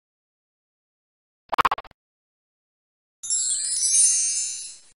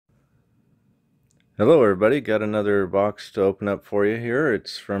Hello everybody, got another box to open up for you here.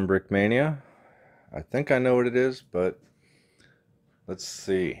 It's from Brickmania. I think I know what it is, but let's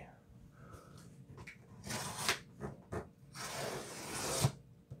see.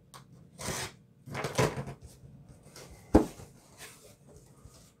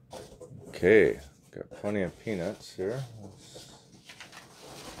 Okay, got plenty of peanuts here. Let's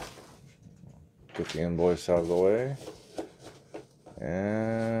get the invoice out of the way.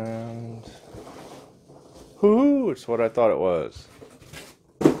 And whoo, it's what I thought it was.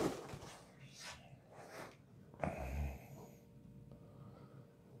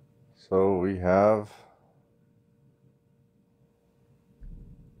 So we have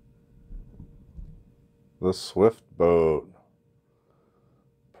the Swift boat.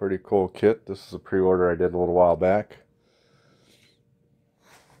 Pretty cool kit. This is a pre-order I did a little while back.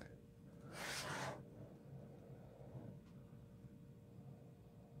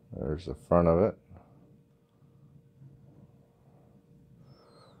 There's the front of it.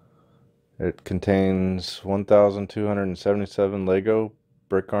 It contains 1,277 Lego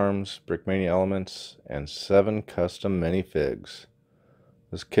brick arms, Brickmania elements, and 7 custom minifigs.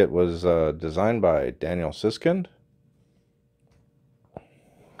 This kit was designed by Daniel Siskind.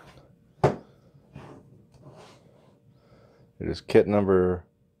 It is kit number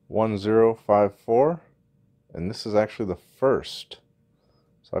 1054, and this is actually the first.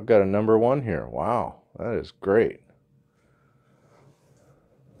 So I've got a number 1 here. Wow, that is great.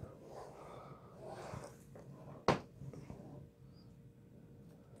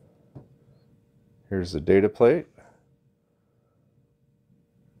 Here's the data plate.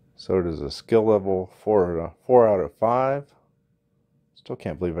 So it is a skill level 4 out of 5. Still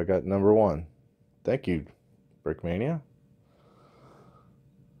can't believe I got number 1. Thank you, Brickmania.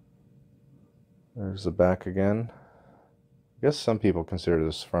 There's the back again. I guess some people consider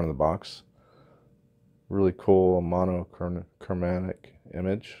this front of the box. Really cool monochromatic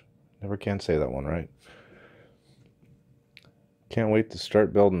image. Never can say that one right. Can't wait to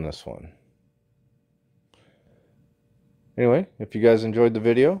start building this one. Anyway, if you guys enjoyed the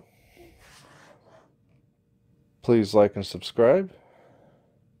video, please like and subscribe.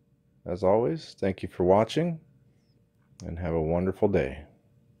 As always, thank you for watching, and have a wonderful day.